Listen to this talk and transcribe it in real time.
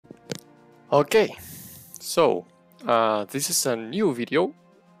Okay, so this is a new video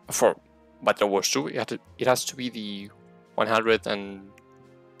for Battalion 2. It has to be the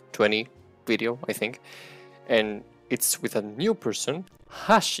 120 video, I think, and it's with a new person,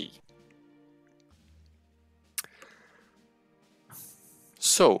 Hashi.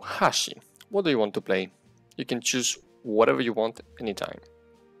 So, Hashi, what do you want to play? You can choose whatever you want anytime.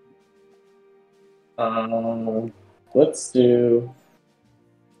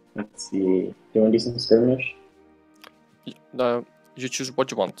 Let's see. Do you want to do some skirmish? You choose what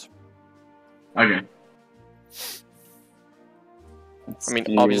you want. Okay. I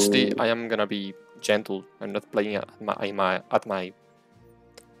mean, obviously, I am gonna be gentle. I'm not playing at my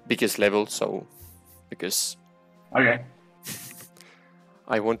biggest level, so because Okay.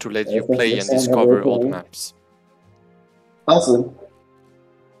 I want to let you play and discover all the maps. Awesome.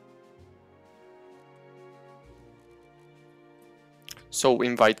 So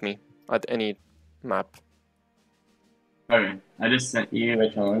invite me at any map. Okay. I just sent you a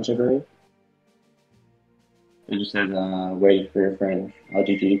challenge, I believe. It just says, waiting for your friend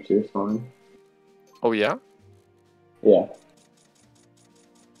LGG to respond. Oh yeah? Yeah.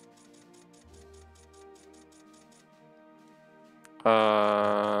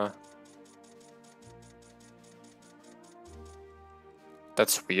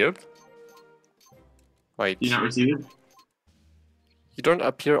 That's weird. Wait. You not receive it? You don't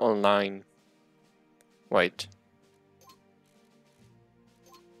appear online. Wait.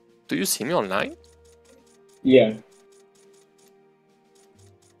 Do you see me online? Yeah.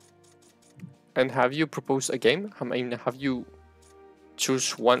 And have you proposed a game? I mean, have you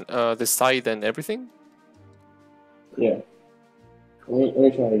choose one the side and everything? Yeah. Let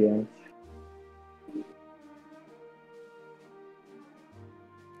me try again.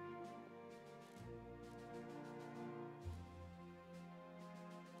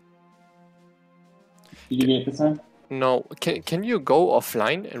 Did you get it this time? No. Can you go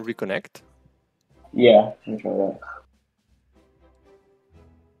offline and reconnect? Yeah, let me try that.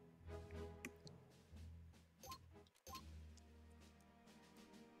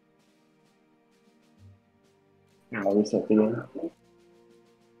 I'll reset the game.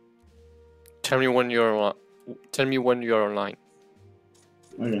 Tell me when you're online.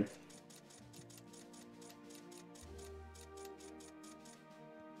 Okay.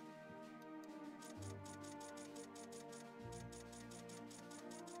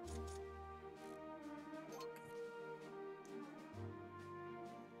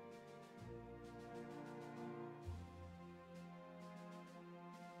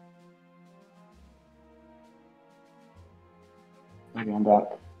 Okay, I'm back.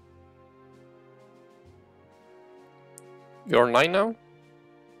 You're online now?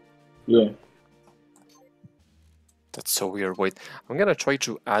 Yeah. That's so weird. Wait, I'm gonna try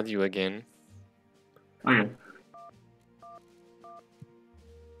to add you again. Okay.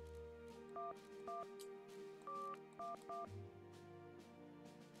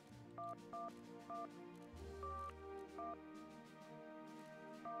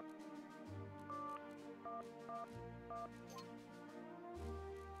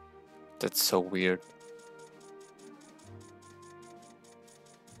 That's so weird.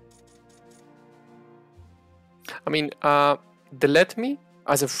 I mean, delete me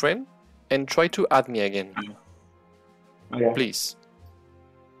as a friend and try to add me again. Okay. Please.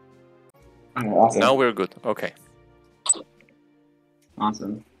 Okay, awesome. Now we're good. Okay.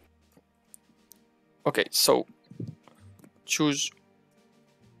 Awesome. Okay, so choose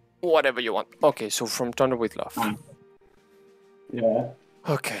whatever you want. Okay, so from Thunder with Love. Yeah.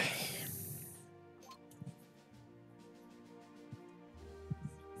 Okay.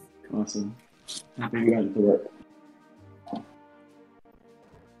 Awesome. Happy you got it to work.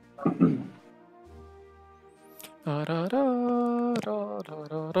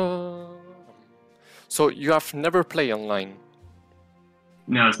 So you have never played online?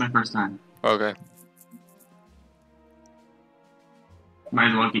 No, it's my first time. Okay. Might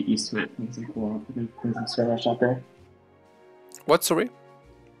as well get used to it. It's cool. We can play some skirmish out there. What, sorry?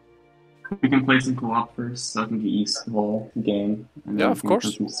 We can play some co-op first, so I can get used to the whole game. And then Yeah, we of can course.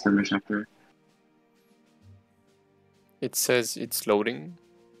 play some skirmish after. It says it's loading.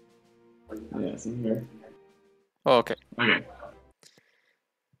 Yeah, it's in here. Oh, okay. Okay.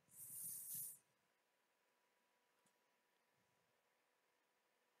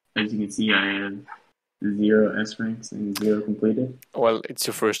 As you can see, I have 0 S ranks and 0 completed. Well, it's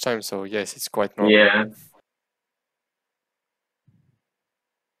your first time, so yes, it's quite normal. Yeah.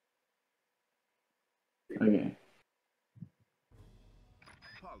 Okay.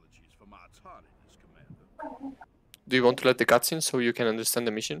 Apologies for my tardiness, Commander. Do you want to let the cutscene so you can understand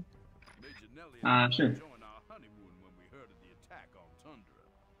the mission? Major Sure.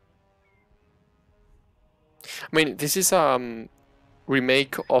 I mean, this is a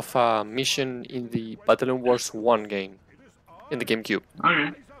remake of a mission in the Battalion Wars 1 game in the GameCube.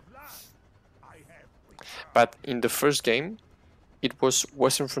 Okay. But in the first game, it was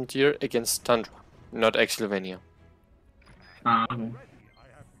Western Frontier against Tundra, not Exylvania. Okay.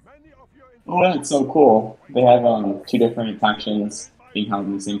 Oh, that's so cool. They have two different factions being held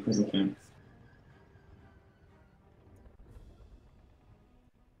in the same prison camp.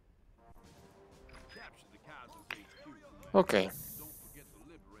 Okay.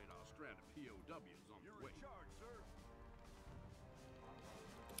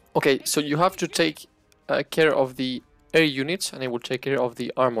 Okay, so you have to take care of the air units, and I will take care of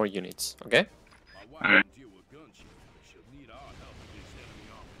the armor units, okay? Alright.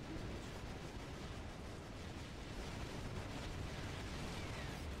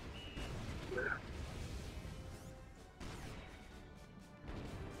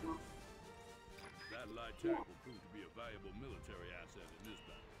 That light tank will prove to be a valuable military asset in this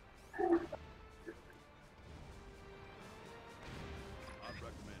battle. I'd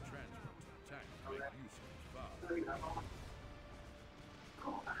recommend transferring to the tank to make use of its fire.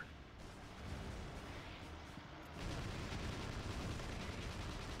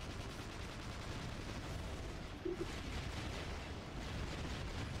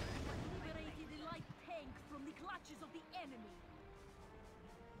 Liberated the light tank from the clutches of the enemy.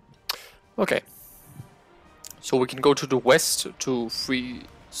 Okay. So we can go to the west to free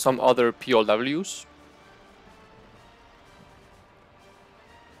some other POWs.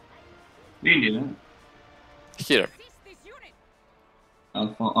 You can do that. Here. Assist this unit.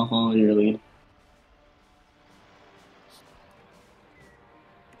 I'll follow your lead.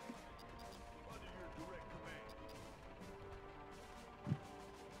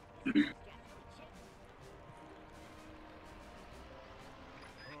 You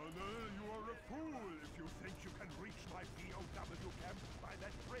are a fool if you think you can reach my BW camp by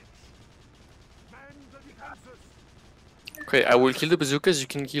that bridge. Man the defenses. Okay, I will kill the bazookas, you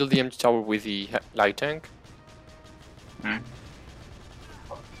can kill the empty tower with the light tank. Alright.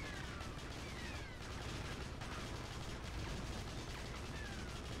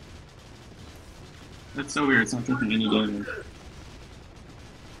 That's so weird, it's not taking any damage.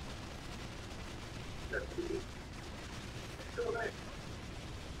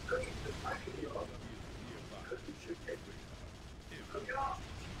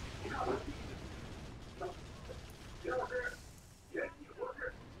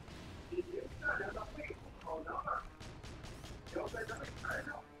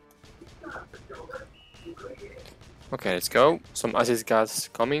 Okay, let's go. Some assist gas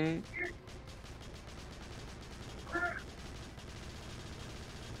coming.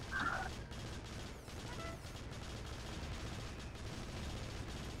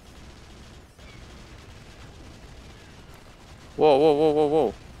 Whoa, whoa, whoa, whoa,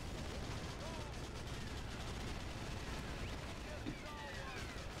 whoa.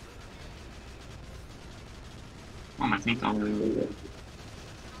 Oh, my tank's all really good.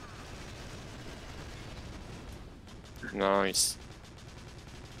 Nice.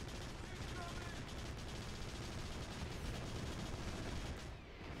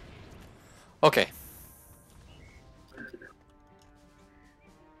 Okay.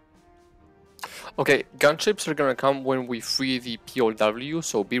 Okay, gunships are gonna come when we free the POW,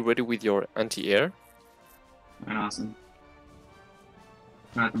 so be ready with your anti-air. Alright, awesome.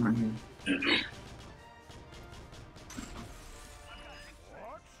 Got them right here.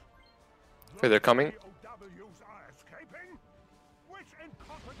 Okay, they're coming. POWs are escaping? Which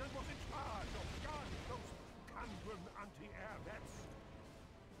incompetent was in charge of guarding those Kanban anti-air vets?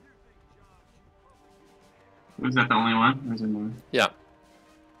 Was that the only one? Or is there more? Yeah.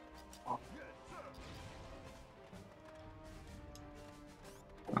 Oh,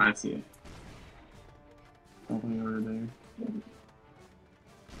 I see it. Probably over there.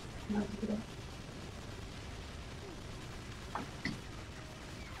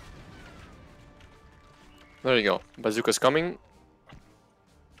 There you go. Bazooka's coming.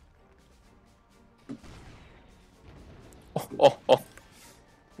 Oh, oh, oh.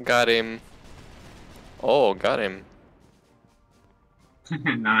 Got him. Oh, got him.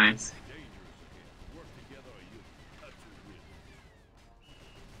 Nice. Work together or you'll cut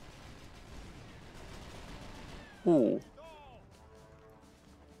to win. Ooh.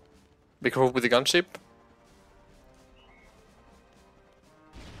 Be careful with the gunship.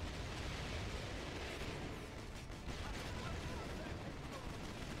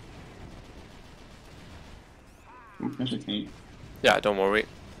 There's a tank. Yeah, don't worry.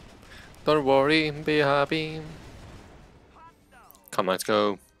 Don't worry, be happy. Come on, let's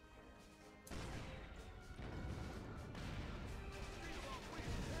go.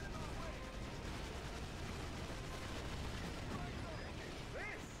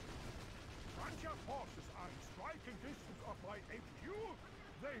 Frontier forces are in striking distance of my HQ.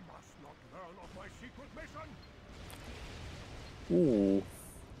 They must not learn of my secret mission. Ooh.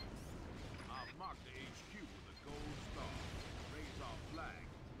 I've marked the HQ with a gold star. Raise our flag.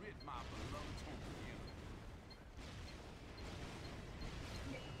 Rid my beloved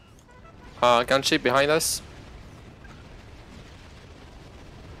home. Gunship behind us.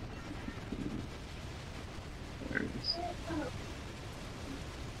 There it is.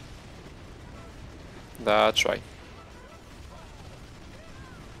 That's right.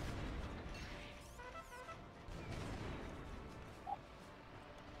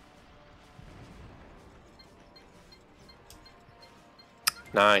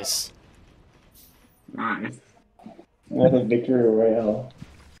 Nice. Nice. That's a victory royale.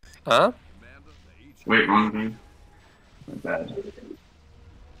 Huh? Wait, wrong thing. My bad.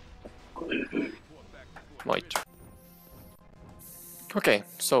 Right. Okay,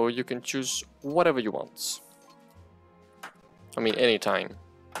 so you can choose whatever you want. I mean, anytime.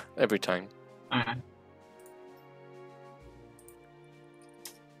 Every time. Okay.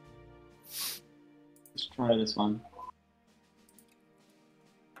 Let's try this one.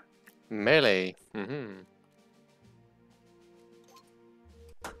 Melee.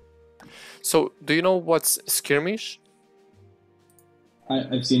 So, do you know what's skirmish?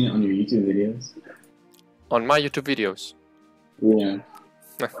 I've seen it on your YouTube videos. On my YouTube videos. Yeah.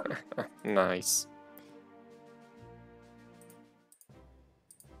 Nice.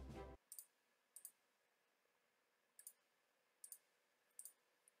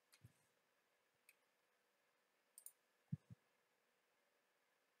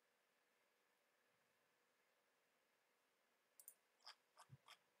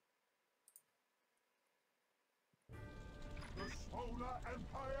 The Solar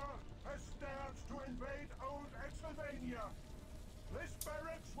Empire has dared to invade old Exylvania. This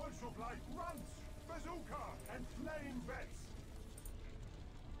barracks will supply grunts, bazooka, and flame vets.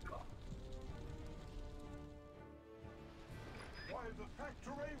 While the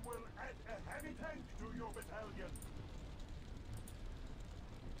factory will add a heavy tank to your battalion.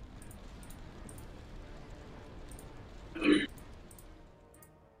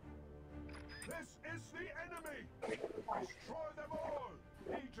 This is the enemy! Destroy them all!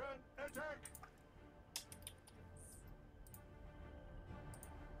 Legion, attack!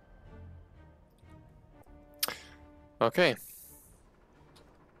 Okay.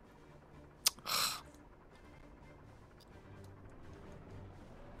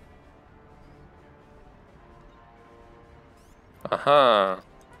 Aha.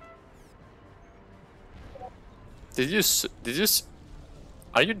 Did you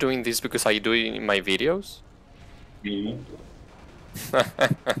are you doing this because I do it in my videos? Maybe.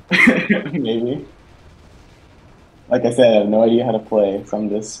 Maybe. Like I said, I have no idea how to play, so I'm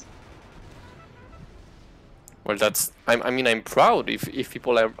just... Well, that's I mean I'm proud if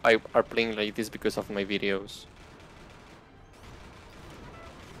people are playing like this because of my videos.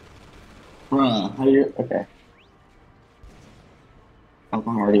 Bruh, how do you... Okay. I'm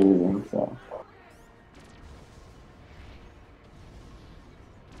already losing, so...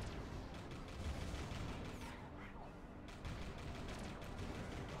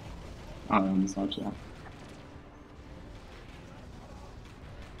 I'm so chat.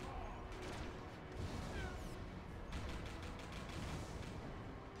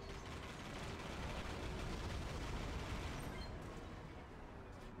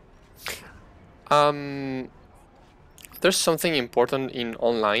 There's something important in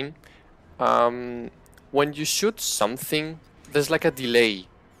online. When you shoot something, there's like a delay.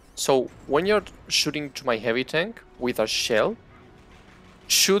 So when you're shooting to my heavy tank with a shell,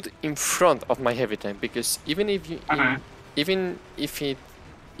 shoot in front of my heavy tank, because even if you, even if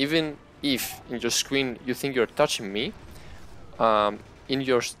in your screen you think you're touching me,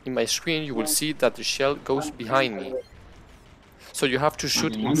 in my screen you will see that the shell goes behind me. So you have to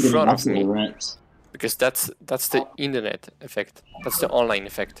shoot in front of me. Because that's the internet effect. That's the online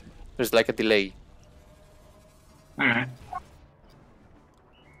effect. There's like a delay. Alright.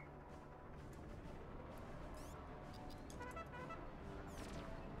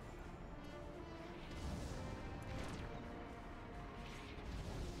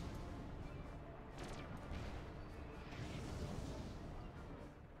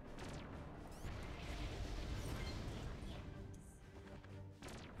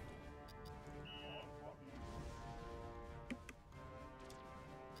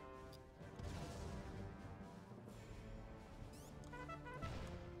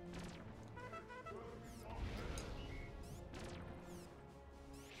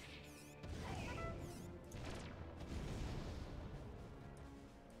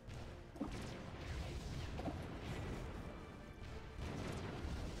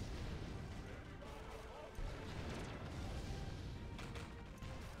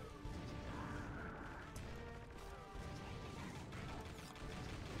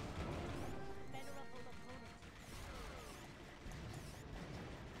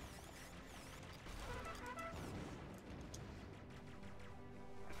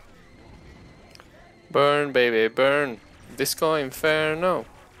 Burn, baby, burn. Disco Inferno.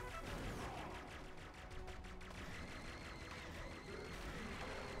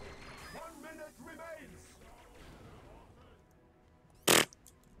 One minute remains.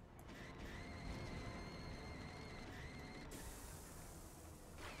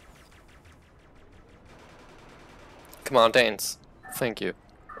 Come on, dance. Thank you.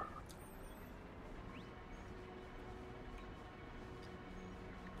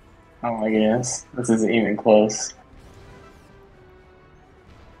 Oh my goodness, this isn't even close.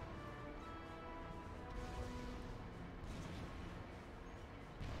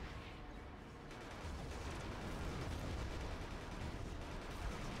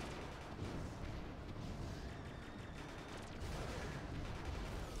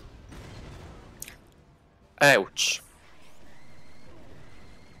 Ouch.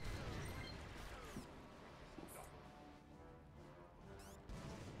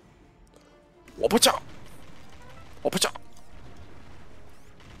 Whoopcha! Whoopcha!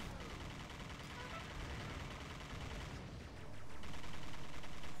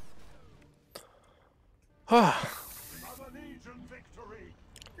 Ah, Another Legion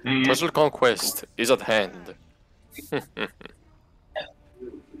victory. Puzzle conquest is at hand.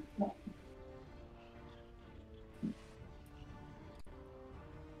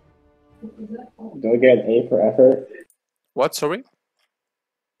 Do I get an A for effort? What, sorry?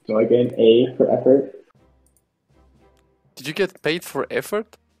 Do I get an A for effort? Did you get paid for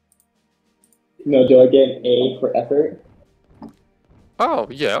effort? No, do I get an A for effort? Oh,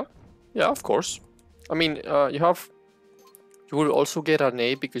 yeah. Yeah, of course. I mean, you will also get an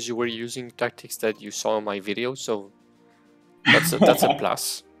A because you were using tactics that you saw in my video, so that's a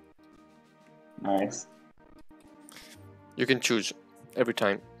plus. Nice. You can choose every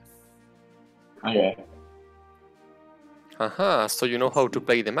time. Okay. Haha, so you know how to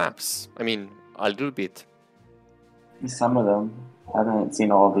play the maps. I mean, a little bit. Some of them. I haven't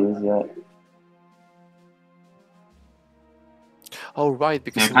seen all of these yet. Oh, right,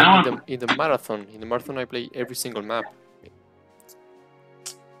 because Yeah, in the marathon I play every single map.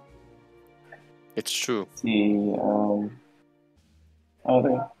 It's true. Let's see, oh,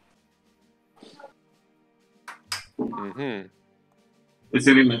 there. Mm-hmm. This is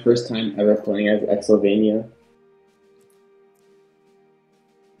gonna be my first time ever playing as Exylvania.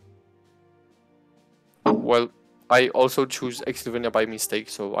 Well, I also choose Exylvania by mistake,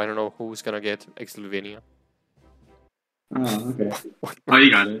 so I don't know who's gonna get Exylvania. Oh, okay. Oh,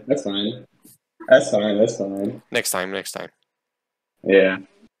 you got it. That's fine. That's fine. That's fine. Next time. Yeah.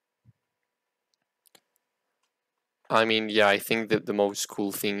 I mean, yeah, I think that the most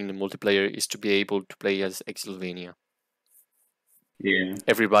cool thing in the multiplayer is to be able to play as Exylvania. Yeah.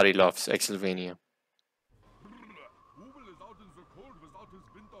 Everybody loves Exylvania. Who will is out in the cold without his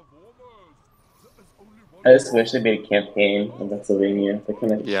winter warmers? There is only one. I just wish they made a campaign in Pennsylvania. They're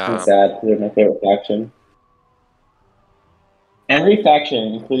kind of Yeah. sad because they're my favorite faction. Every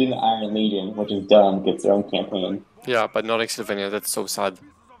faction, including the Iron Legion, which is dumb, gets their own campaign. Yeah, but not Exylvania. That's so sad.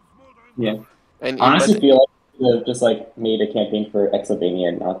 Yeah. And I honestly feel like they've just like made a campaign for Exylvania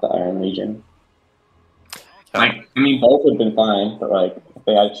and not the Iron Legion. yeah. Like, I mean, both would have been fine, but like, if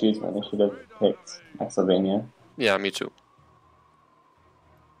they had to choose one, they should have picked Exylvania. Yeah, me too.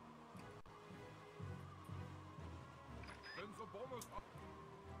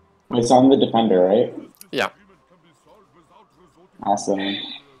 It's on the Defender, right? Yeah. Awesome.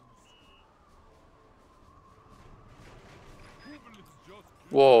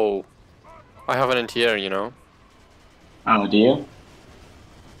 Whoa. I have an NTR, you know? Oh, do you?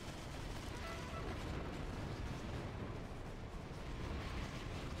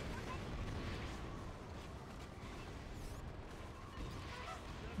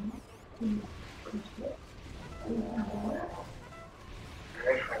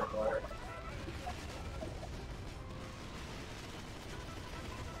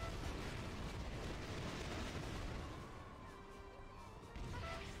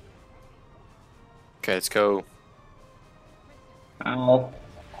 Okay, let's go.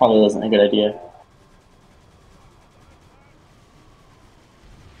 Probably wasn't a good idea.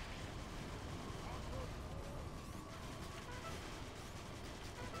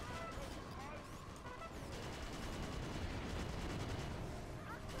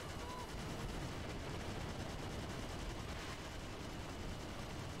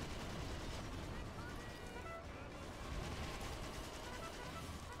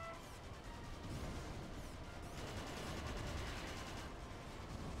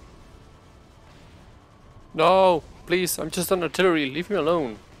 No, please, I'm just an artillery. Leave me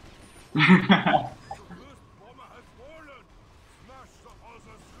alone. Bomber has fallen. Smash the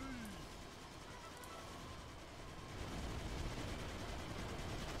other three.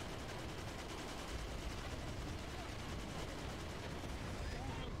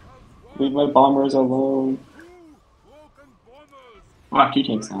 Leave my bombers alone. Broken bombers. Wow, 2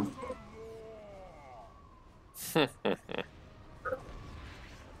 tanks now.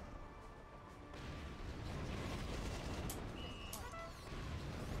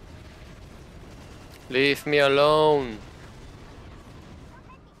 Leave me alone.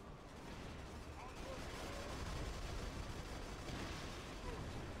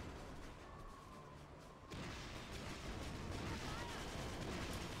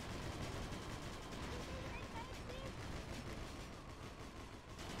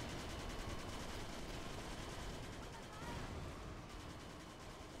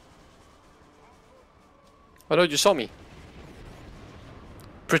 Oh no, you saw me.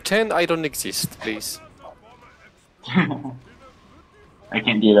 Pretend I don't exist, please. I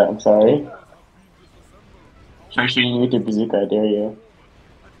can't do that, I'm sorry. Try shooting me with your bazooka, I dare you.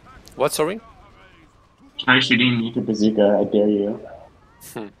 What, sorry? Try shooting me with your bazooka, I dare you.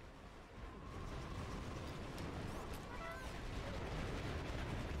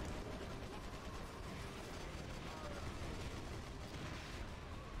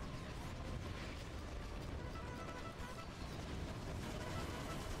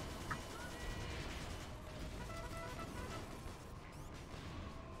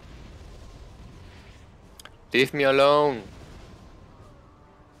 Leave me alone.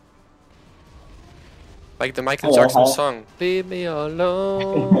 Like the Michael Hello, Jackson hi. song. Leave me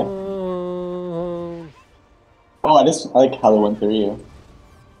alone. Oh, I just like how it went through you.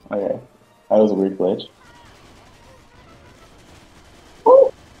 Okay. That was a weird glitch.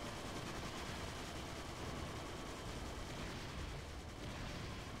 Woo!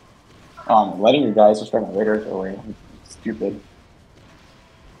 Letting your guys destroy my radars away. Stupid.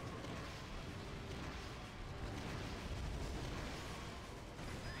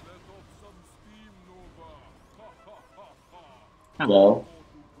 Let off some steam, Nova. Ha ha ha ha. Hello. More to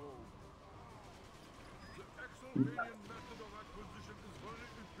go. The Exalvanian method of acquisition is very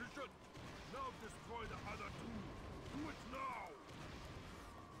efficient. Now destroy the other two. Do it now.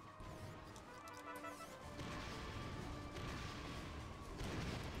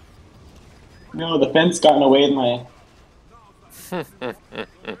 No, the fence got in the way of my... Arrays are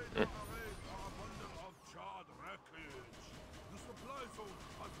abundant of charred wreckage. The supply zone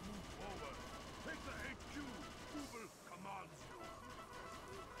has moved forward. Take the HQ. Google commands you.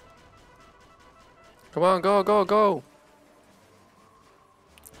 Come on, go, go, go.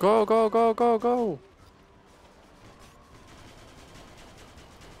 Go, go, go, go, go.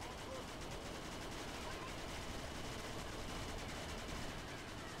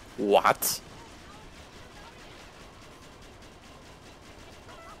 What?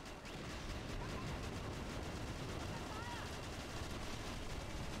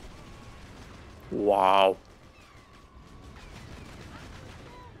 Wow.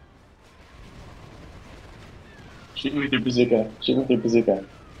 Shoot me with your bazooka. Shoot me with your bazooka.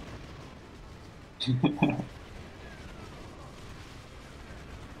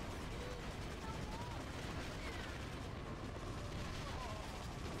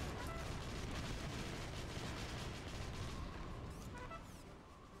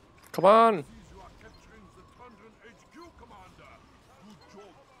 Come on. You are capturing the Tundran HQ, Commander. Good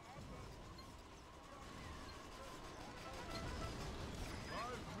job. 5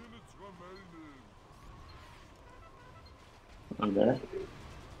 minutes remaining. Over there.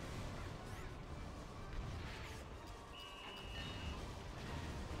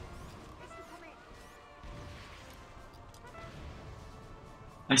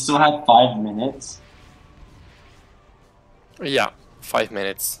 I still have 5 minutes. Yeah, 5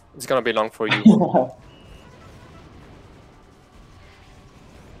 minutes. It's gonna be long for you. You are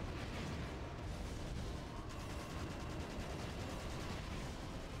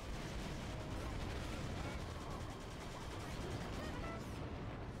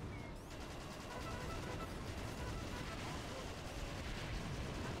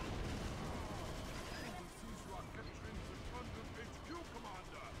capturing the Tundran HQ,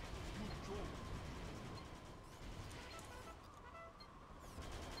 Commander. Good job.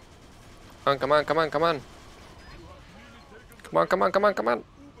 Come on, come on, come on. Come on, come on, come on, come on. Google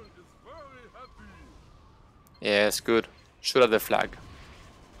is very happy. Yes, good. Shoot at the flag.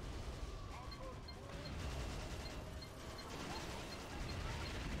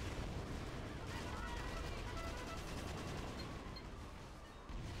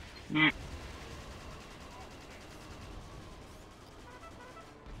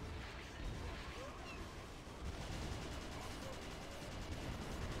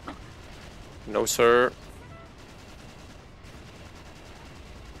 No, sir.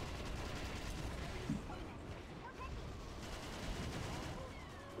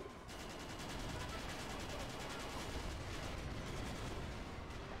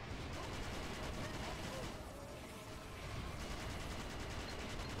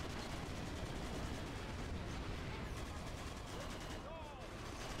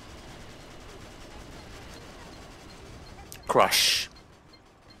 Crush.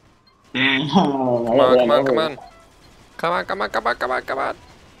 Damn. Come on, come on, come on. Come on, come on, come on, come on, come on.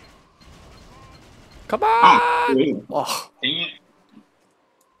 Come on! Dang Oh, it.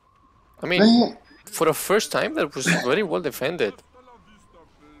 I mean, Dang it. for the first time, that was very well defended.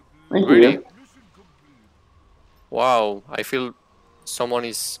 Thank Really? you. Wow, I feel someone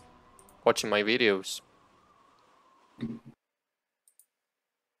is watching my videos.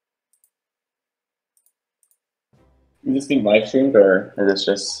 Is this being live streamed or is this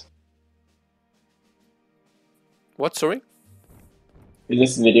just... What, sorry? Is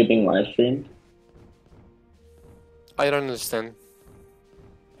this video being live streamed? I don't understand.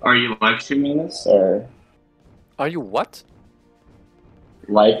 Are you live streaming this or Are you what?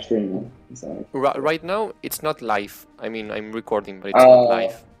 live streaming? Sorry. Right now, it's not live. I mean, I'm recording, but it's not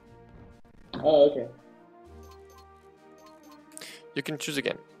live. Oh, okay. You can choose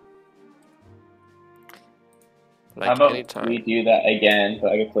again. How Like about anytime. we do that again,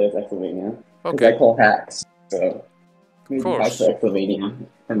 but I can play as Exylvania? Because Okay. I call hacks, so maybe back course. to Exylvania.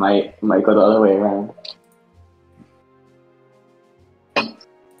 It might go the other way around.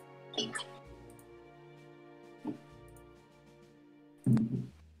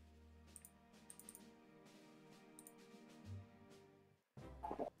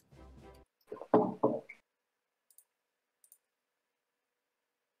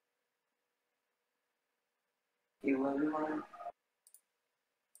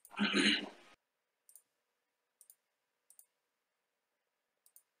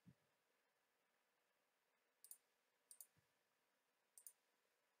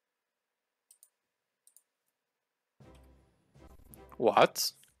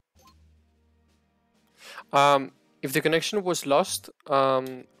 What? If the connection was lost,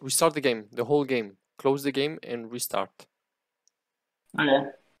 restart the game, the whole game. Close the game and restart. Okay.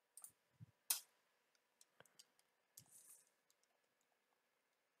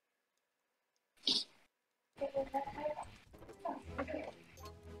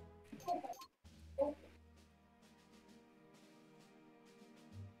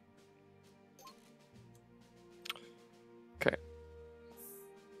 Okay.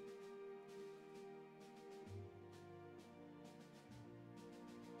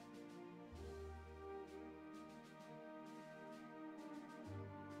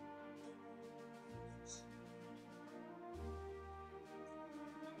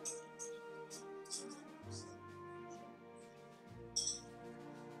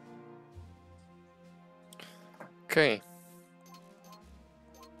 Okay.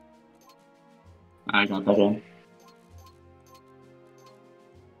 I got that in.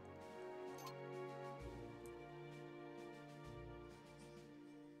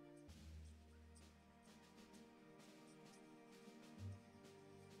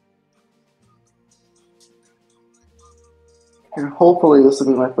 And hopefully this will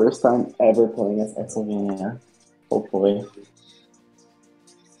be my first time ever playing as Exylvania. Hopefully.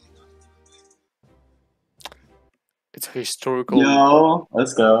 It's a historical. Yo,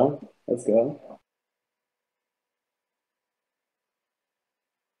 let's go. Let's go.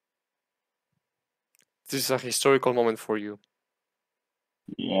 This is a historical moment for you.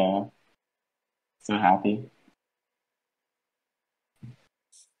 Yeah. So happy. An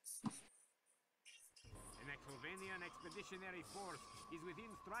Exylvanian expeditionary force is within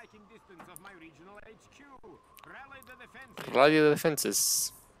striking distance of my regional HQ. Rally the defenses. Rally the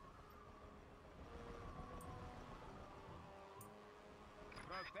defenses.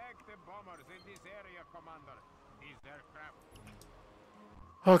 Protect the bombers in this area, Commander. These aircraft.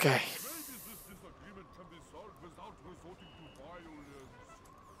 Okay. Maybe this disagreement can be solved without resorting to violence.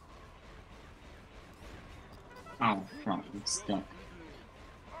 Oh, crap. I'm stuck.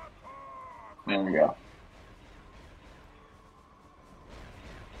 There we go.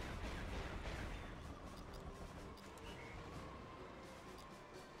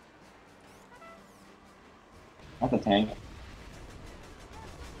 That's a tank.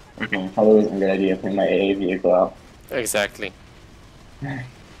 Okay, probably wasn't a good idea putting my AA vehicle out. Exactly.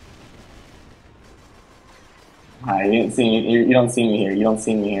 Hi, you didn't see me. You don't see me here. You don't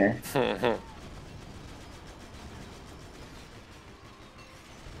see me here.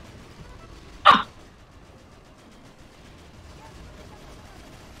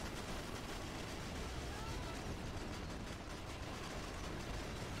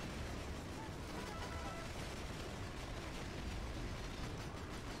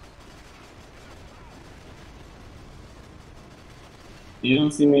 You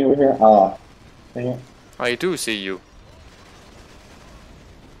don't see me over here? Ah, dang it. I do see you.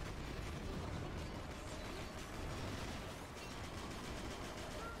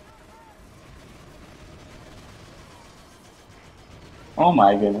 Oh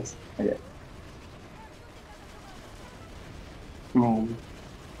my goodness. Okay. Boom.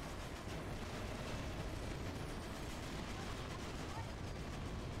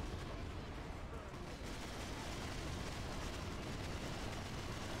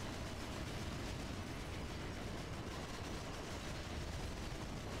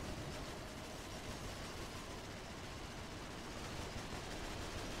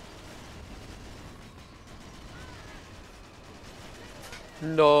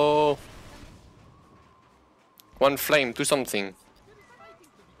 No. One flame, do something.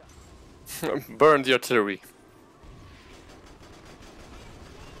 Burn the artillery.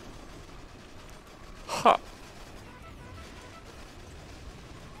 Ha!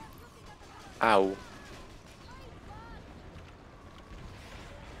 Ow.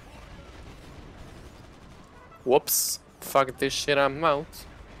 Whoops. Fuck this shit, I'm out.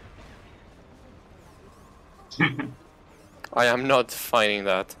 I am not fighting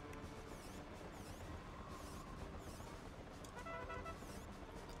that.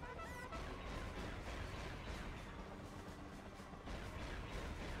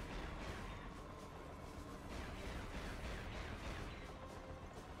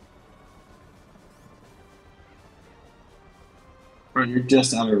 Bro, you're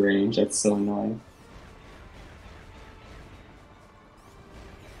just out of range. That's so annoying.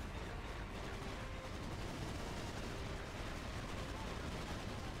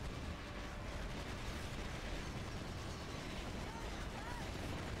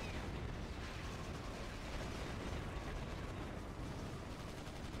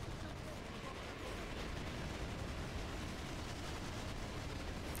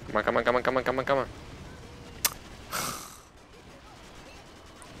 Come on, come on, come on, come on, come on, come on.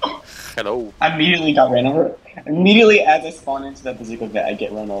 Hello. I immediately got ran over. Immediately as I spawn into that bazooka vet, I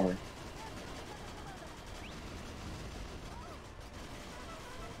get run over.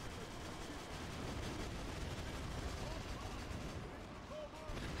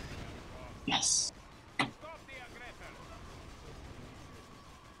 Yes. Stop the aggressor.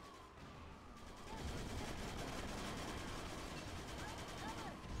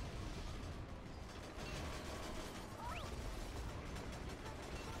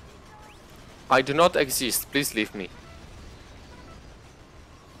 I do not exist, please leave me.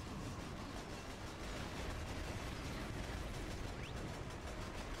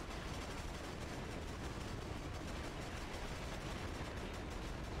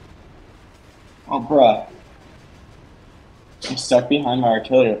 Oh, bruh. I'm stuck behind my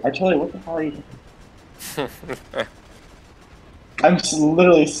artillery. Artillery, what the hell are you? I'm just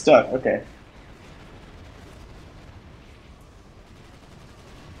literally stuck. Okay.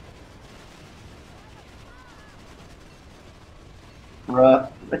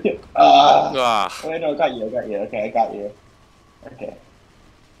 Bruh. Okay. Ah. Wait, no, I got you. I got you. Okay, I got you. Okay.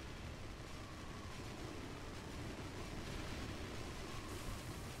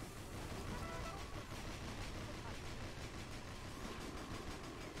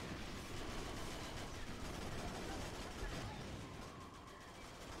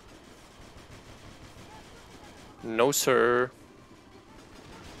 No, sir.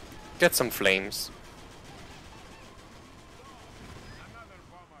 Get some flames. Another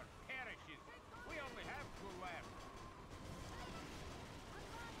bomber perishes. We only have 2 left.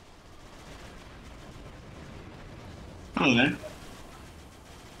 Hello there.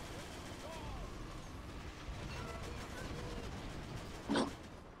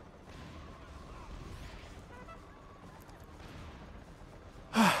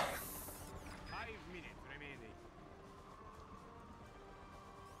 Remaining.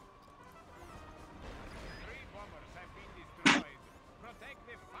 3 bombers have been destroyed. Protect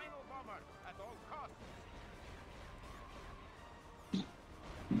the final bomber at all costs.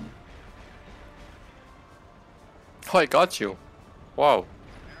 Oh, I got you. Wow.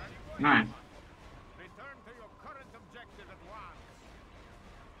 Nice. Return to your current objective at once.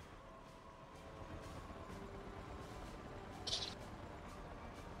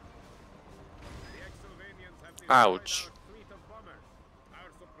 The Exylvanians have destroyed Ouch. our fleet of bombers.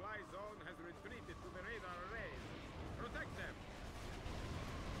 Our supply zone has retreated to the radar arrays. Protect them.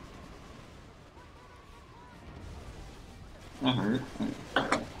 That hurt.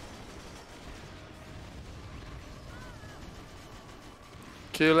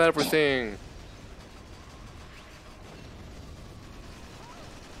 Kill everything.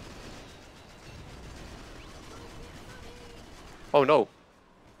 Oh no.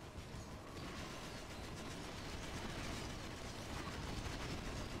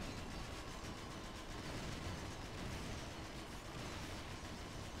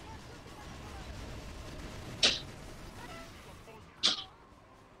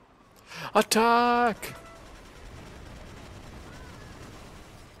 Attack!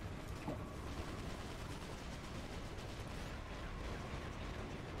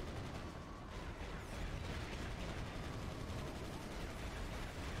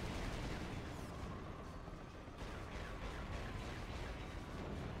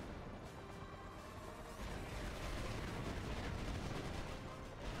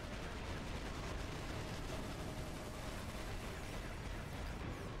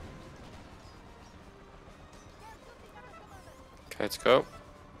 Okay, let's go.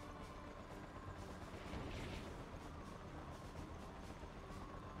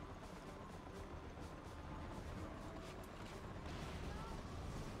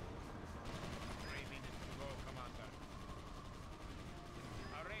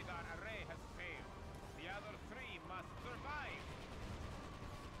 Our radar array has failed. The other three must survive.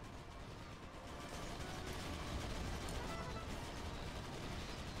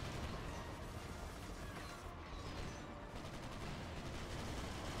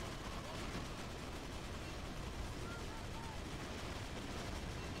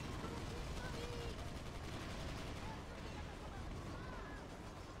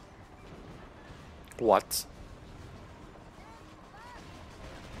 What?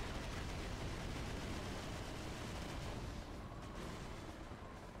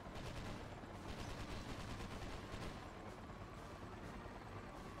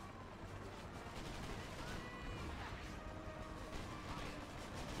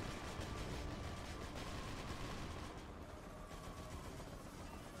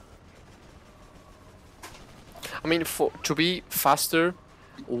 I mean, to be faster,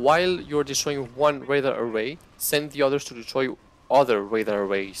 while you're destroying one radar array, send the others to destroy other radar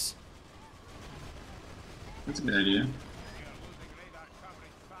arrays. That's a good idea. We are losing radar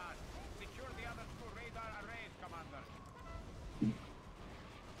coverage fast. Secure the other two radar arrays, Commander.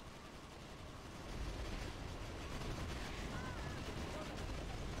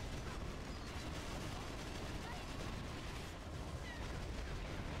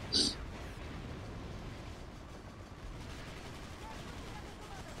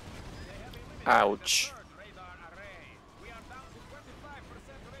 Ouch. Third radar array. We are down to 25%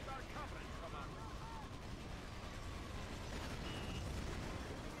 radar coverage, Commander.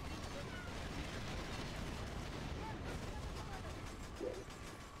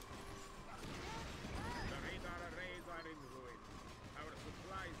 The radar arrays are in ruin. Our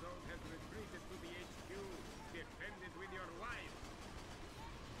supply zone has retreated to the HQ. Defend it with your life.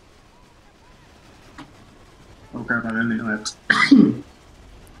 Oh crap, I have a minute left.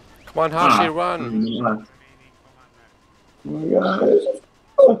 Come on, Hashi, A run! minute left. Remaining, Commander. Oh my gosh.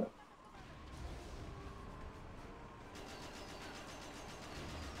 Oh.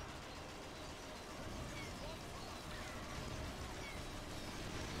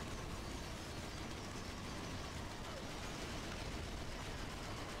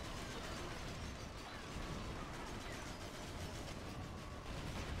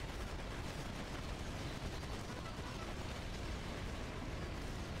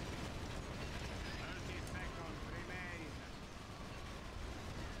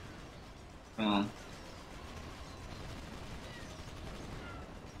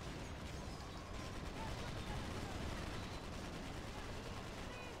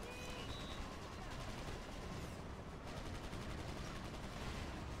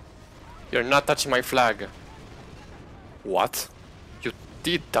 You're not touching my flag. What? You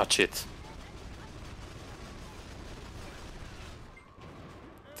did touch it.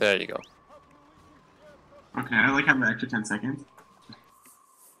 There you go. Okay, I like having the extra 10 seconds.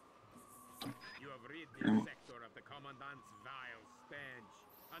 You have rid this sector of the Commandant's vile stench.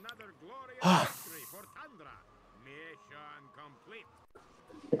 Another glorious victory for Tundra. Mission complete.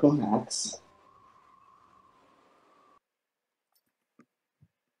 Pickle hacks.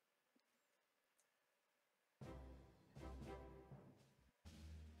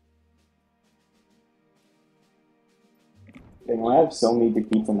 Damn, I have so many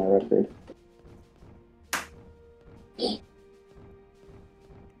defeats on my record.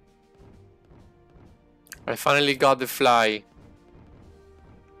 I finally got the fly.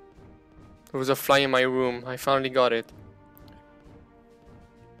 There was a fly in my room. I finally got it.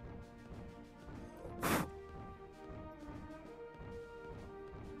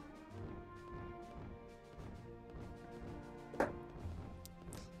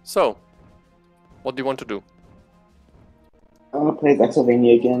 So, what do you want to do? I want to play as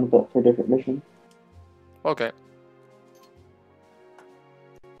Exylvania again, but for a different mission. Okay.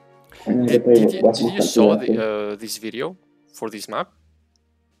 And then to play Did Western you saw Frontier. this video for this map?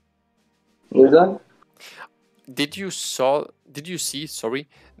 What is that? Did you see, sorry,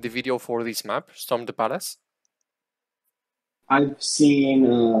 the video for this map, Storm the Palace? I've seen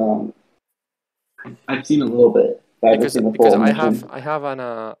a little bit. But I haven't Because seen the because full I mission.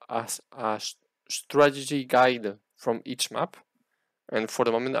 have strategy guide from each map, and for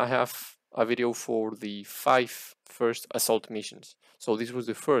the moment I have a video for the 5 first assault missions. So this was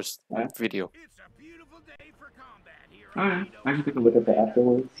the first Right. video. It's a beautiful day for combat here. Alright, I can take a look at that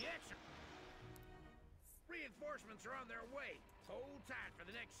afterwards. Reinforcements are on their way. Hold tight for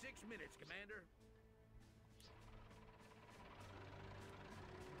the next 6 minutes, Commander.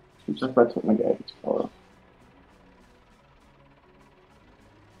 Oops, I forgot to put my guidance for.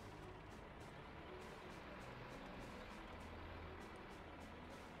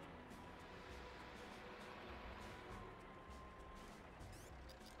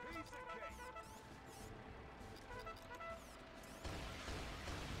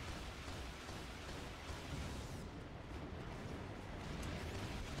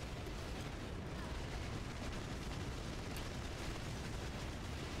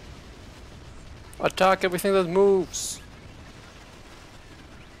 Attack everything that moves!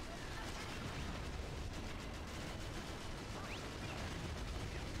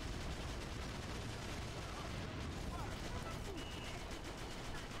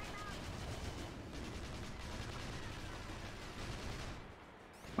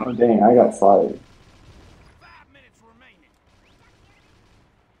 Oh dang, I got slotted. 5 minutes remaining.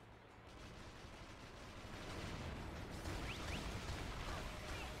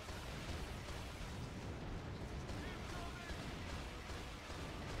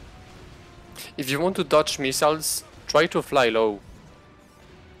 If you want to dodge missiles, try to fly low.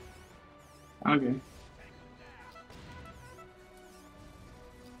 Okay.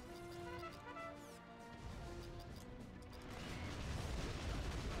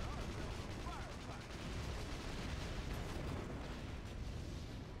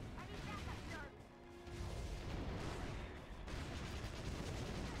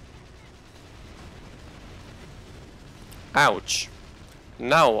 Ouch.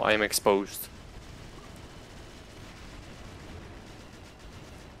 Now I'm exposed.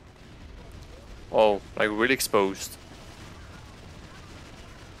 Oh, like really exposed.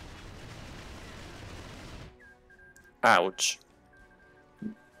 Ouch.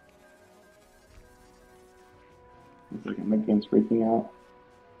 Looks like my game's freaking out.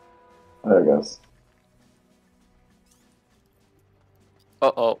 Oh, there it goes.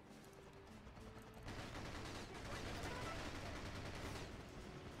 Uh-oh.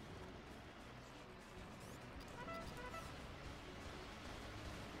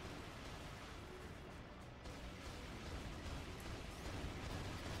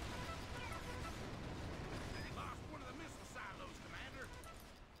 Lost one of the missile silos, Commander.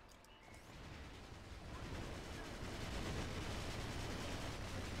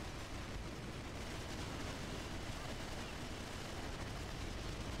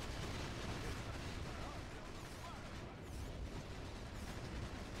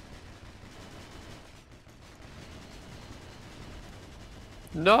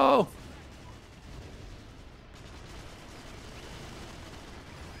 No!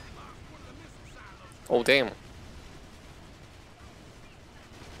 Oh damn. 3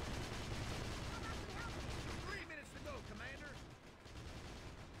 minutes to go, Commander.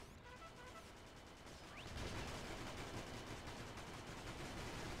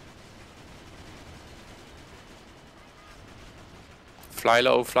 Fly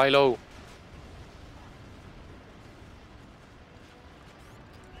low, fly low.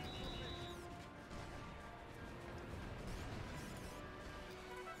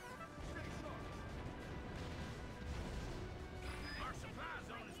 Our supply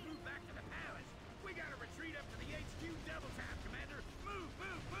zone has moved back to the palace. We gotta retreat up to the HQ double time, Commander. Move,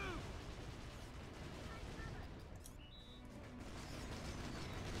 move, move!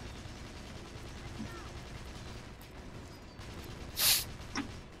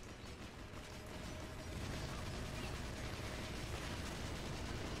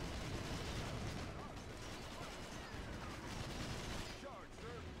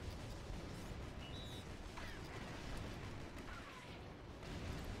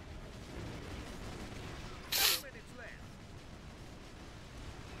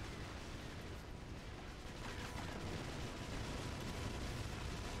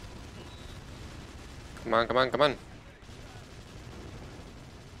 Come on, come on, come on.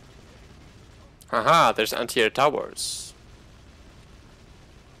 Haha, there's anti-air towers.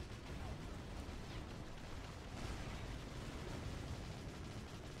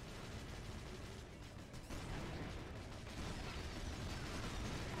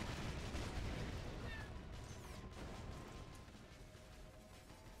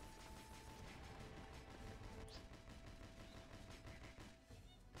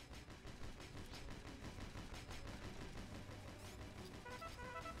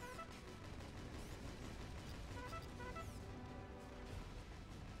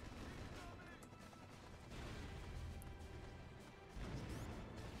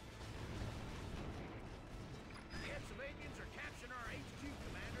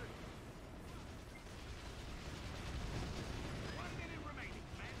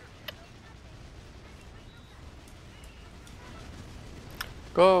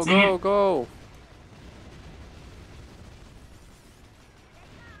 Go, Dang go, it. go!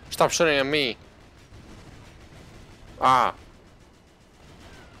 Stop shooting at me! Ah!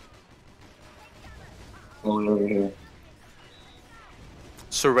 Over here.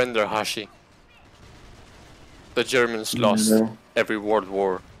 Surrender, Hashi. The Germans lost Never. every world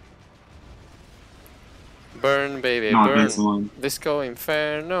war. Burn, baby, No offense, burn. one. Disco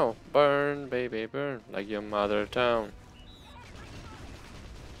Inferno. Burn, baby, burn. Like your mother town.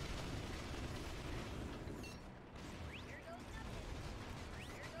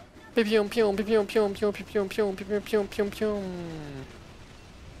 Pew pew pew pew pew pew pew pew pew pew pew pew.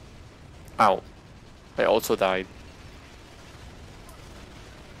 Ow. I also died.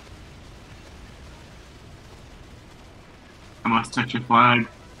 I must touch your flag.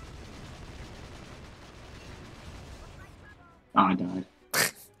 Oh, I died. Yeehaw!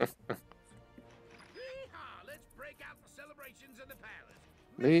 Let's break out the celebrations in the palace.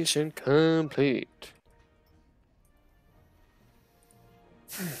 Mission complete.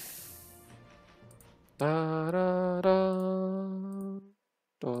 Da da da.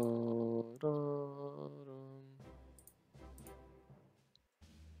 Da, da, da.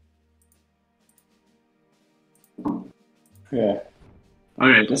 Yeah.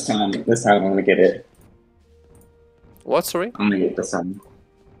 Okay, this time I'm gonna get it. What, sorry? I'm gonna get it this time.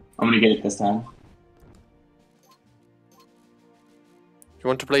 I'm gonna get it this time. You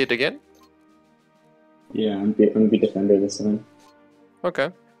want to play it again? Yeah, I'm gonna be defender this time.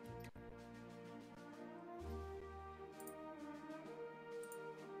 Okay.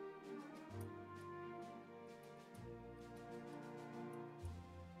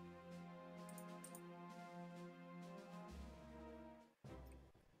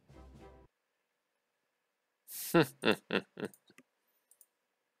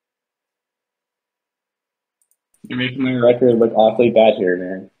 You're making my record look awfully bad here,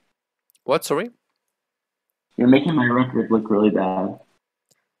 man. What, sorry? You're making my record look really bad.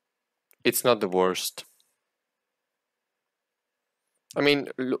 It's not the worst. I mean,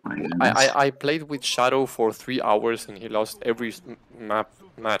 My goodness. I played with Shadow for 3 hours and he lost every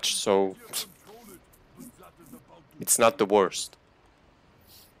match, so it's not the worst.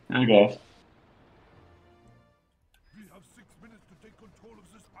 Okay. We have 6 minutes to take control of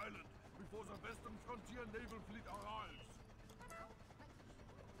this island before the Western Frontier Naval Fleet arrives.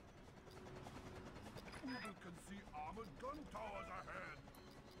 Google can see armored gun towers ahead.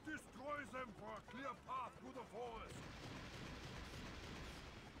 Destroy them for a clear path through the forest.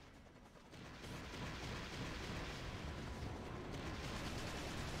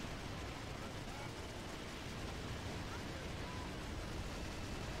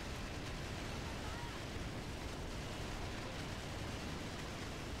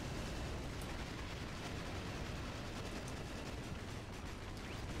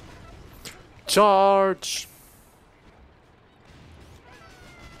 Charge!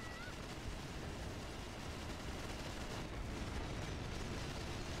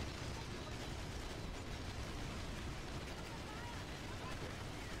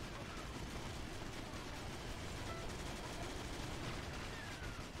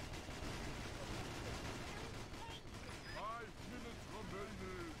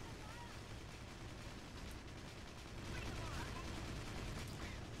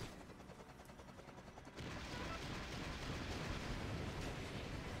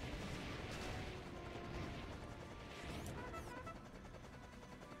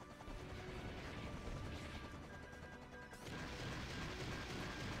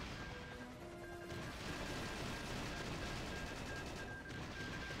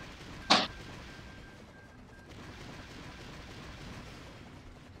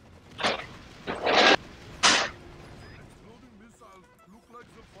 Exploding missiles look like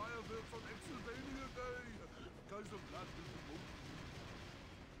the fireworks on Exylvania Day. Guys are glad to be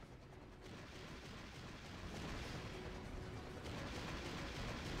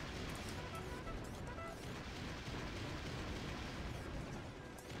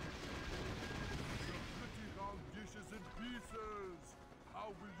pretty round dishes in pieces. How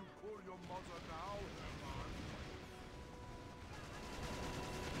will you call your mother now, Herman?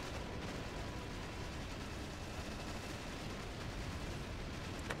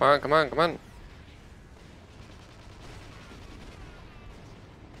 Come on, come on, come on.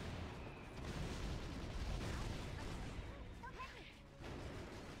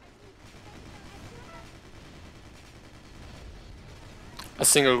 A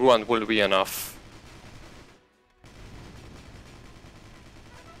single run will be enough.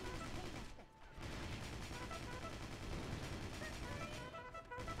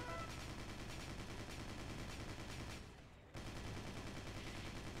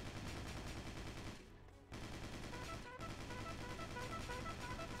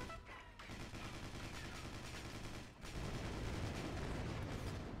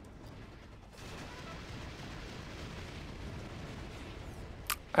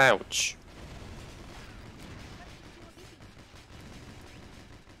 Ouch.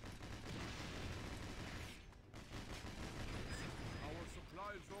 Our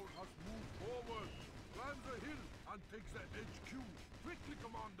supply zone has moved forward. Climb the hill and take the HQ. Quickly,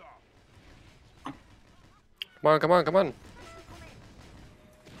 Commander. Come on, come on, come on.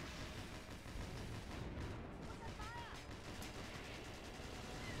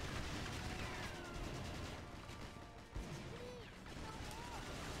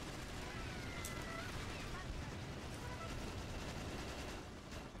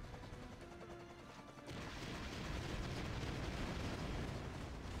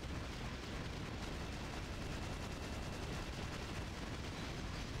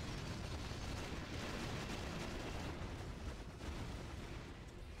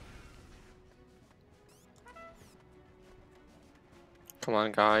 Come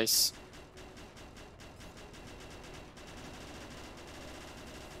on, guys.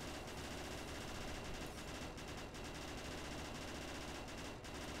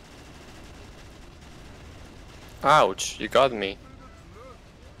 Ouch, you got me.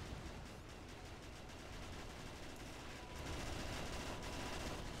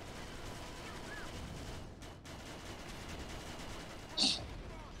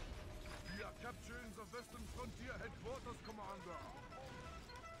 We are capturing the Western Frontier headquarters, Commander.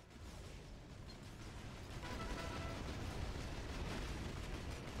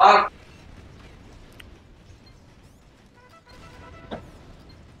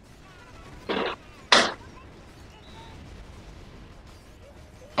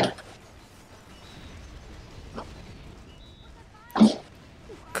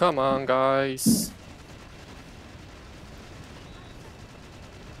 Come on, guys.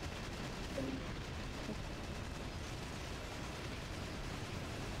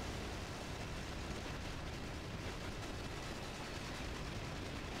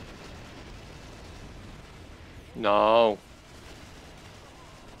 No.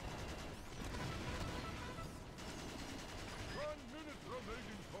 1 minute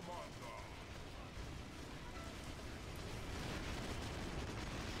remaining, Commander.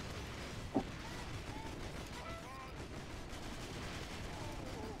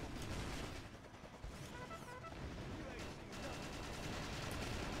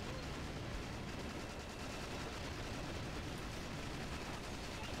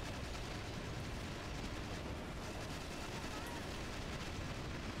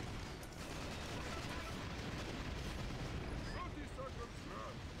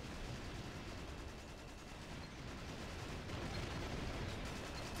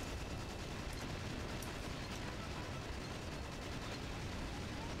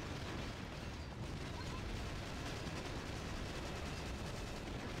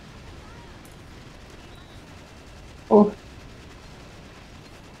 Oh, This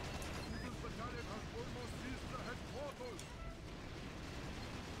battalion has almost reached the headquarters.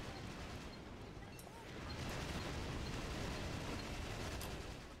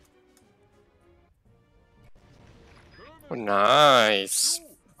 Oh, nice.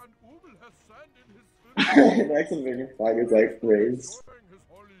 And Ubel has sand in his next American flag is like raised. enjoying his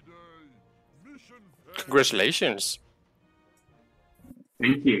holiday. Mission failed. Congratulations.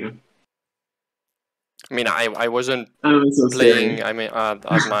 Thank you. I mean, I wasn't Oh, it's so playing, scary. I mean,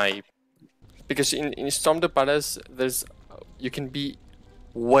 at my... Because in Storm the Palace, there's... You can be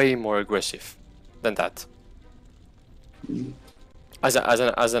way more aggressive than that. As an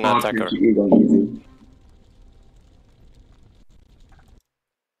Oh, attacker. you're going easy.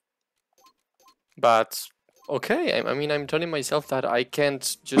 But okay, I mean, I'm telling myself that I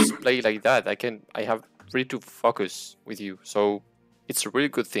can't just play like that. I have really to focus with you. So it's a really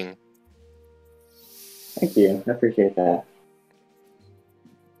good thing. Thank you. I appreciate that.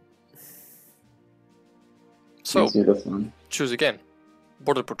 So Let's do this one. choose again.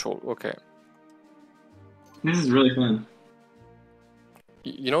 Border Patrol. Okay. This is really fun.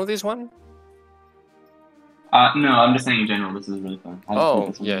 You know this one? No, I'm just saying in general, this is really fun. I just think Oh,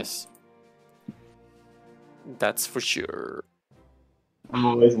 this one- yes. That's for sure. I'm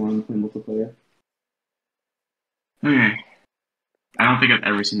always wanting to play multiplayer. Okay. I don't think I've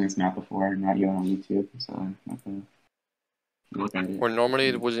ever seen this map before, not even on YouTube, so I'm not gonna look at it. Well, normally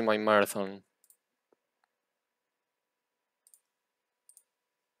it was in my marathon.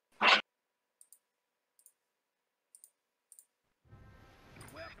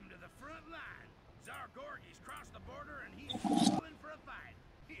 Welcome to the front line. Tsar Gorgy's crossed the border and he's pulling for a fight.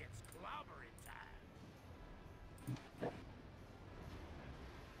 It's clobbering time.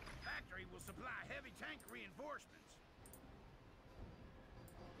 Factory will supply heavy tank reinforcements.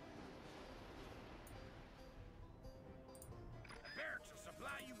 The barracks will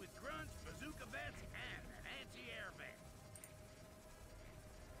supply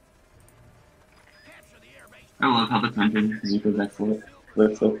I love how the content Zuko's excellent.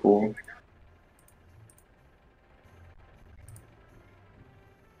 That's so cool.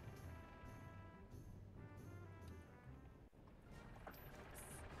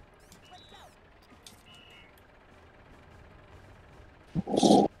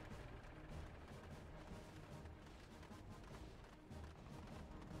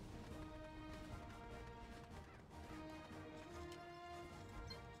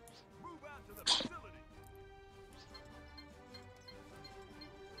 Move out to the facility.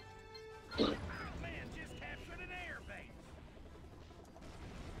 Our man just captured an air base.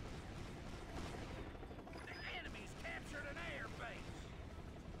 The enemy's captured an air base.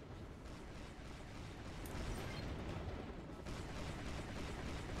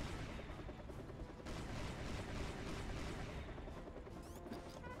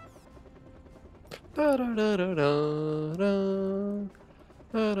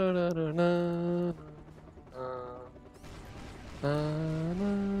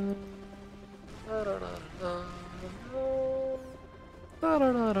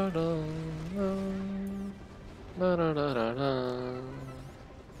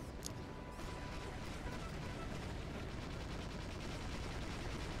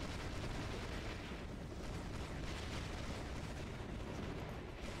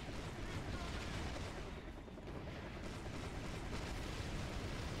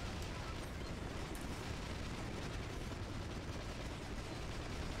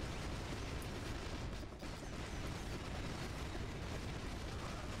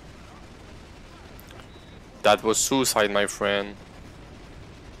 That was suicide, my friend.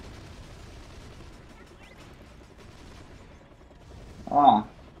 Ah,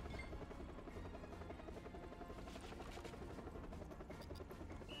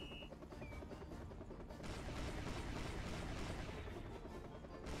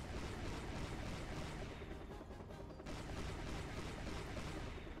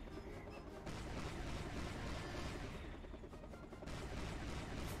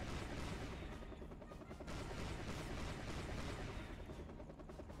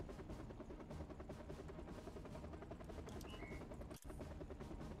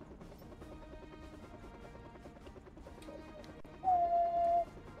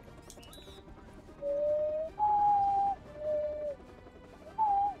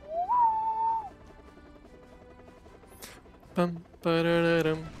 Bum,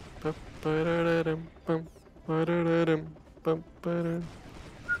 ba-da-da-dum, ba-ba-da-da-dum, bum, ba-da-da-dum, bum, ba-da.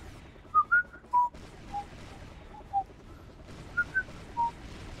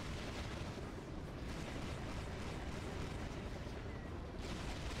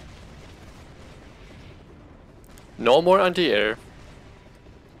 No more anti-air.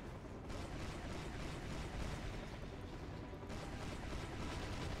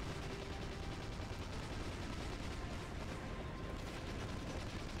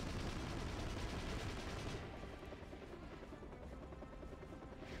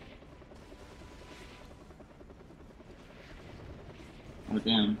 oh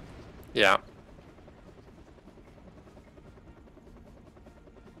damn. Yeah.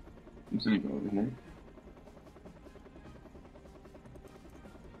 I'm just gonna go over here.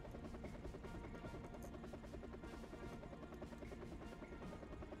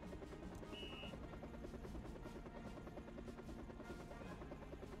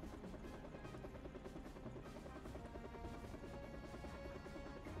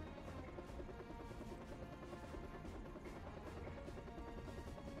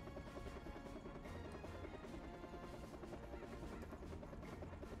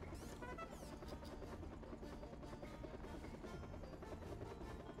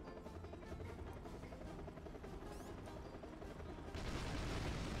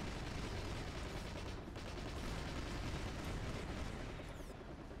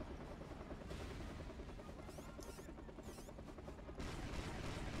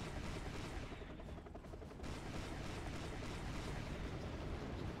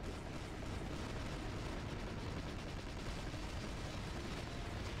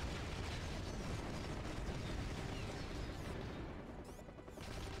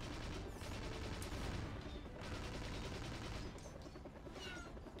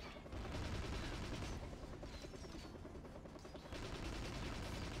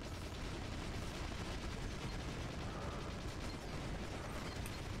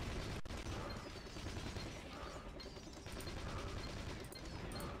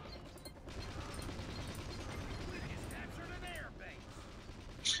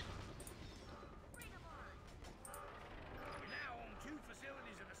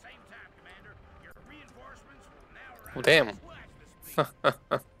 Oh, damn.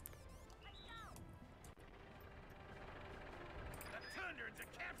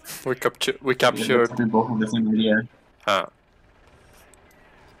 We It looks captured. like we both have the same idea. Ah.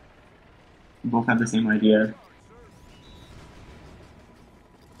 We both have the same idea.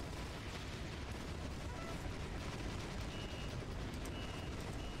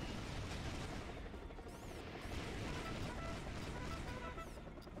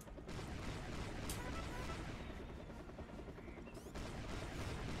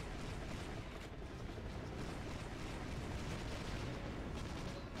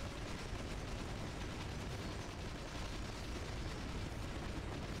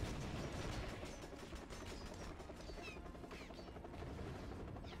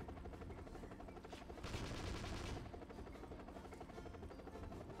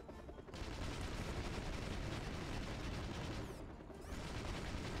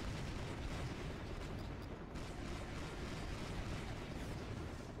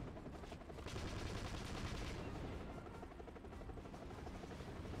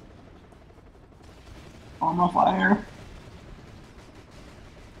 On my fire.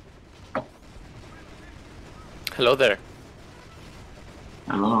 Hello there.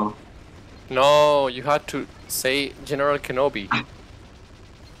 Hello. No, you had to say General Kenobi.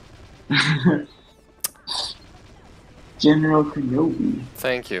 General Kenobi.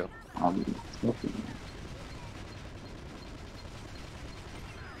 Thank you.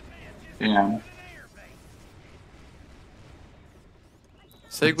 Yeah.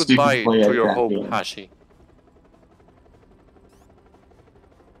 Say You can goodbye play to as your that hope, game. Hashi.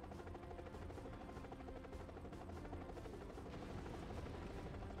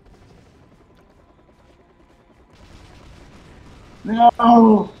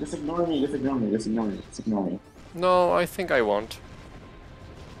 No! Just ignore me, just ignore me, just ignore me, just ignore me. No, I think I won't.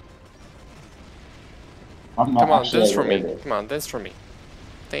 I'm not Come on, actually dance for me. related. Come on, dance for me.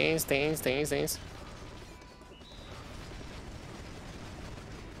 Dance, dance, dance, dance.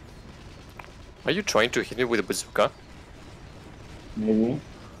 Are you trying to hit me with a bazooka? Maybe.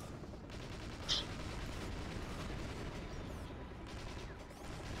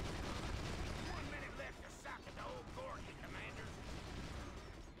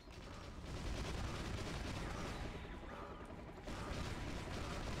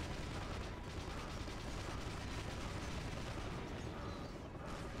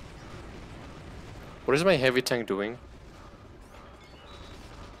 What is my heavy tank doing?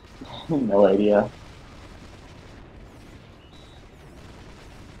 No idea.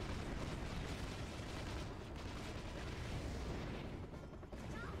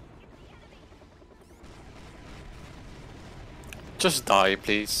 Just die,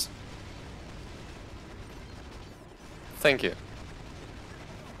 please. Thank you.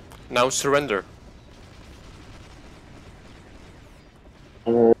 Now surrender.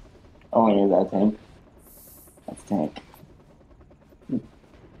 Oh, yeah, that tank. That's tank.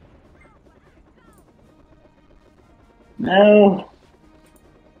 No!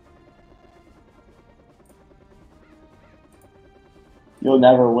 You'll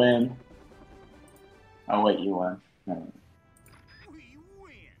never win. Oh, wait, you won. No. We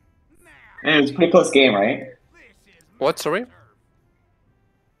win. Now, Hey, it was a pretty close game, right? this is What, sorry?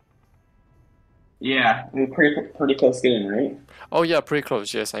 Yeah, it was a pretty close game, right? Oh yeah, pretty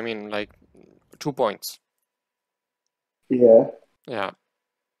close, yes. I mean, like, 2 points. Yeah. Yeah.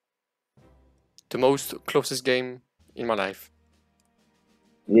 The most closest game in my life.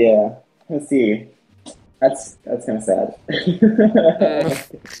 Yeah. Let's see. That's kind of sad.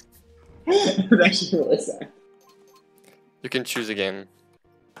 That's actually really sad. You can choose again.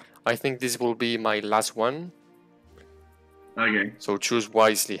 I think this will be my last one, Okay. so choose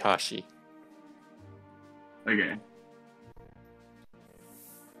wisely, Hashi. Okay.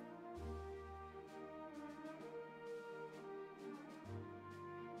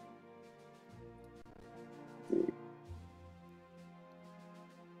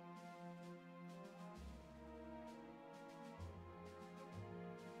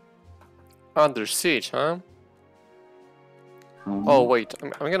 Under siege, huh? Oh, wait,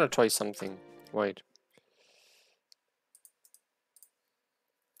 I'm gonna try something. Wait.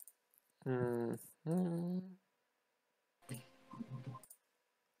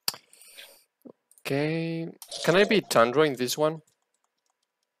 Okay. Can I be Tundra in this one?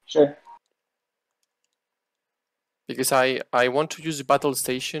 Sure. Because I want to use the battle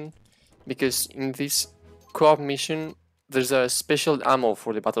station, because in this co-op mission there's a special ammo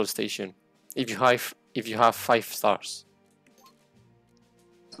for the battle station if you have 5 stars.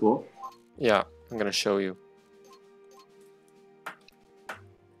 Cool. Yeah, I'm gonna show you.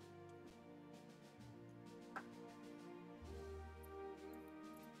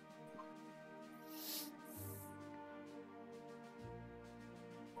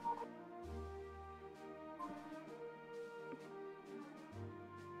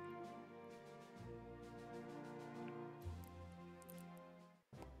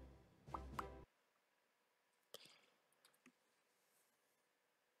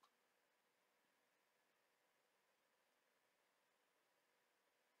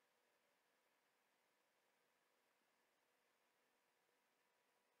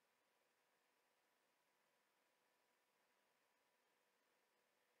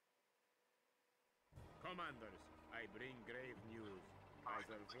 commanders, I bring grave news.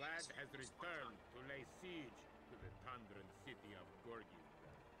 Kaiser Vlad has returned to lay siege to the Tundran city of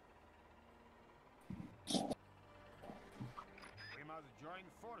Gorgistan. We must join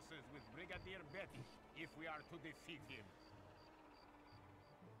forces with Brigadier Betty if we are to defeat him.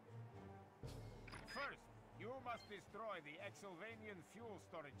 First, you must destroy the Exylvanian fuel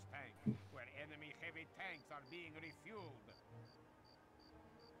storage tank, where enemy heavy tanks are being refueled.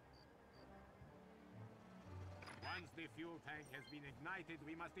 Once the fuel tank has been ignited,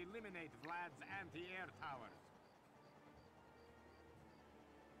 we must eliminate Vlad's anti-air towers.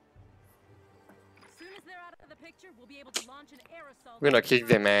 As soon as they're out of the picture, we'll be able to launch an air assault. We're gonna on the kick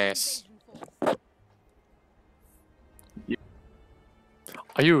them Tundran ass. invasion force.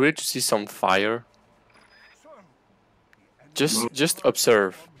 Are you ready to see some fire? So, Just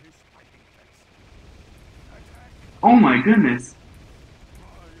observe. from his fighting place. Attack! Oh my goodness. My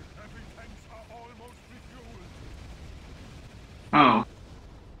heavy tanks are almost refueled. Oh.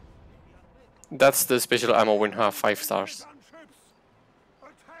 That's the special ammo when you have 5 stars. Gunships!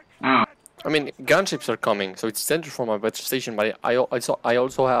 Attack! Oh. I mean, gunships are coming, so it's danger for my battle station, but I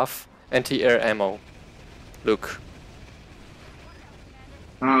also have anti-air ammo. Look.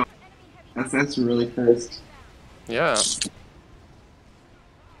 Oh. That's really cursed. Yeah.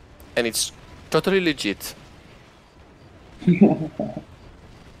 And it's totally legit.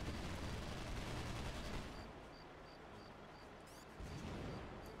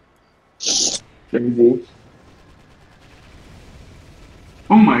 Crazy.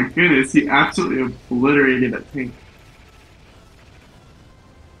 Oh my goodness, he absolutely obliterated that tank.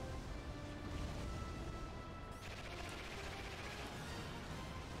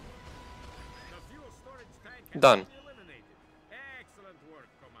 The fuel storage tank has Done. been eliminated. Excellent work,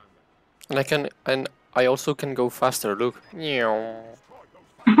 Commander. And I also can go faster, look. Meow. Destroy those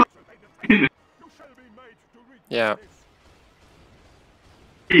fighters, Exylvania. You shall be made to regret Yeah. this.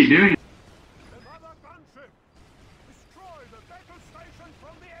 What are you doing? Another gunship! Destroy the battle station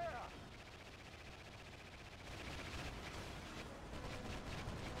from the air!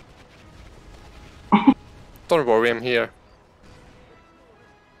 Don't worry, I'm here.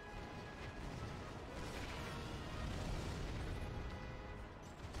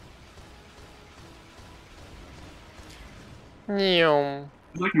 Meow.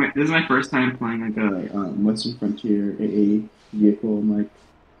 This is my first time playing like a Western Frontier AA vehicle in like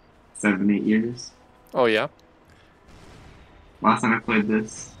 7-8 years. Oh yeah. Last time I played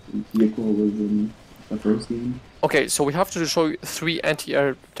this vehicle was in the first game. Okay, so we have to destroy 3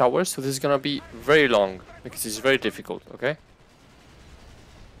 anti-air towers, so this is gonna be very long because it's very difficult. Okay.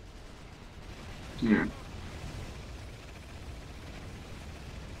 Yeah.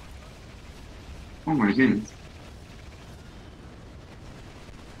 Oh my goodness.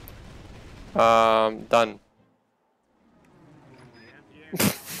 Done.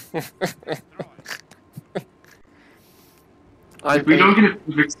 If we don't get a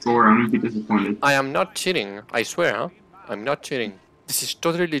perfect score, I'm gonna be disappointed. I am not cheating. I swear, huh? I'm not cheating. This is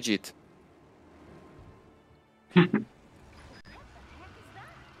totally legit. You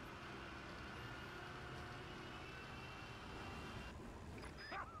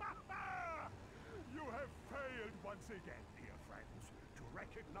have failed once again, dear friends, to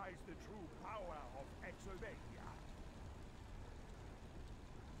recognize the true power of Exylvania.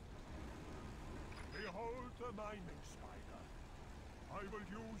 Behold the mining spider. I will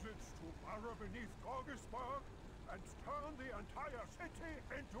use it to burrow beneath Gorgisburg and turn the entire city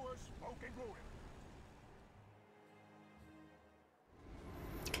into a smoking ruin.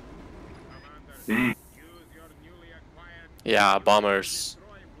 Commander, Dang. use your newly acquired Yeah, bombers.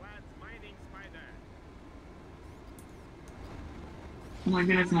 destroy Vlad's mining spider. Oh my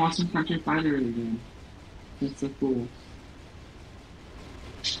goodness, I'm watching Frontier Fighter again. That's so cool.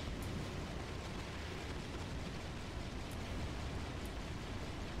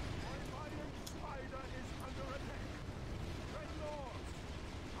 My mining spider is under attack. Red Lords,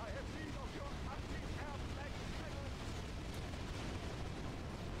 I have need of your anti-air flag cannons.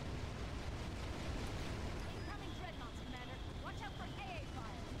 Incoming dreadnoughts, Commander. Watch out for AA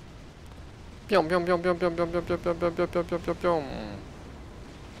fire. Pyong pyong pyong pyong pyong pyong pyong pyong pyong pyong pyong pyong pyong pyong.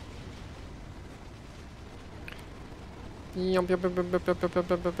 Pyong pyong pyong pyong pyong pyong pyong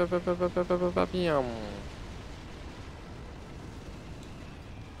pyong pyong pyong pyong pyong pyong.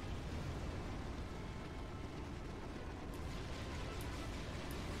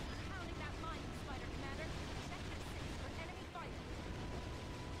 Pounding that mining spider, Commander. Check your six for enemy fire.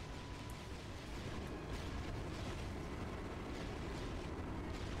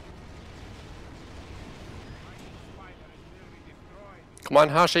 Mining spider is nearly destroyed. Come on,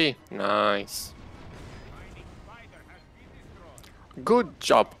 Hashi. Nice. Good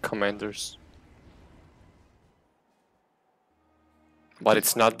job, commanders. But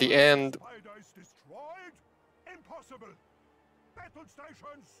it's not the end. Spiders destroyed? Impossible. Battle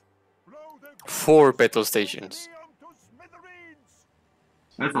stations. Blow the 4 battle stations. to smithereens.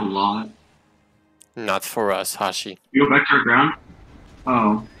 That's a lot. Not for us, Hashi. You go back to our ground?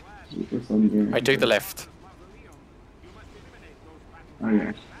 Oh. I take the left. Oh, yeah.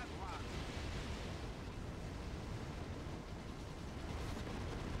 Report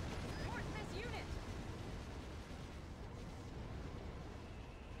this unit.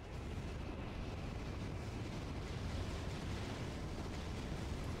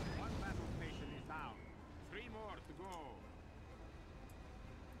 One battle station is down. 3 more to go.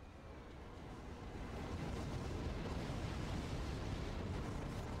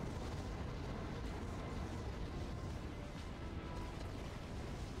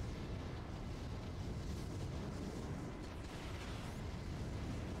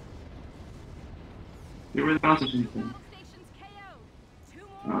 Get rid of the battle station. Battle stations KO'd. 2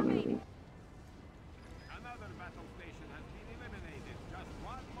 Oh, more there it remaining. is. Another battle station has been eliminated. Just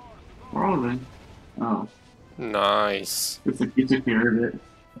 1 more to go. Where are they? Oh. Nice. It's like you took care of it.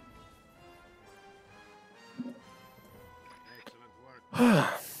 Excellent work. The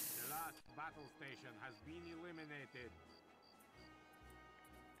last battle station has been eliminated.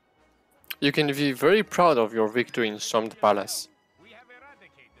 You can be very proud of your victory in Stormed Palace. We have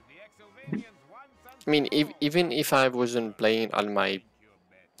eradicated the Exylvanians once and I mean, for all. even if I wasn't playing at my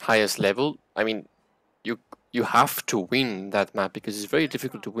highest level, I mean, you have to win that map because it's very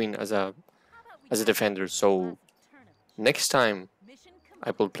difficult to win as a defender. So next time Mission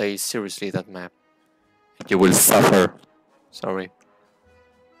I complete. will play seriously that map. You will suffer. Sorry,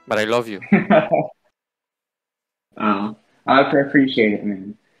 but I love you. Oh. I appreciate it,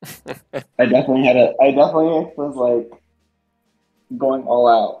 man. I definitely was like going all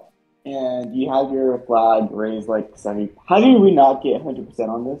out. And you have your flag raised like 70. How did we not get 100%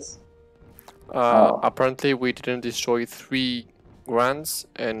 on this? Oh. Apparently, we didn't destroy 3 Grands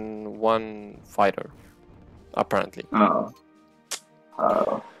and 1 fighter. Apparently. Oh.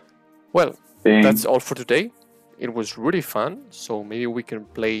 Oh. Well, Dang. that's all for today. It was really fun. So maybe we can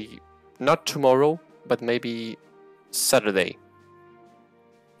play not tomorrow, but maybe Saturday.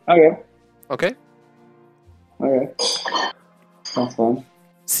 Okay. Okay? Okay. That's fun.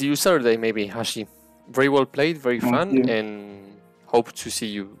 See you Saturday, maybe, Hashi. Very well played, very Thank fun, you. and hope to see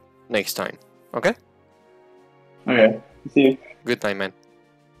you next time. Okay? Okay. See you. Good night, man.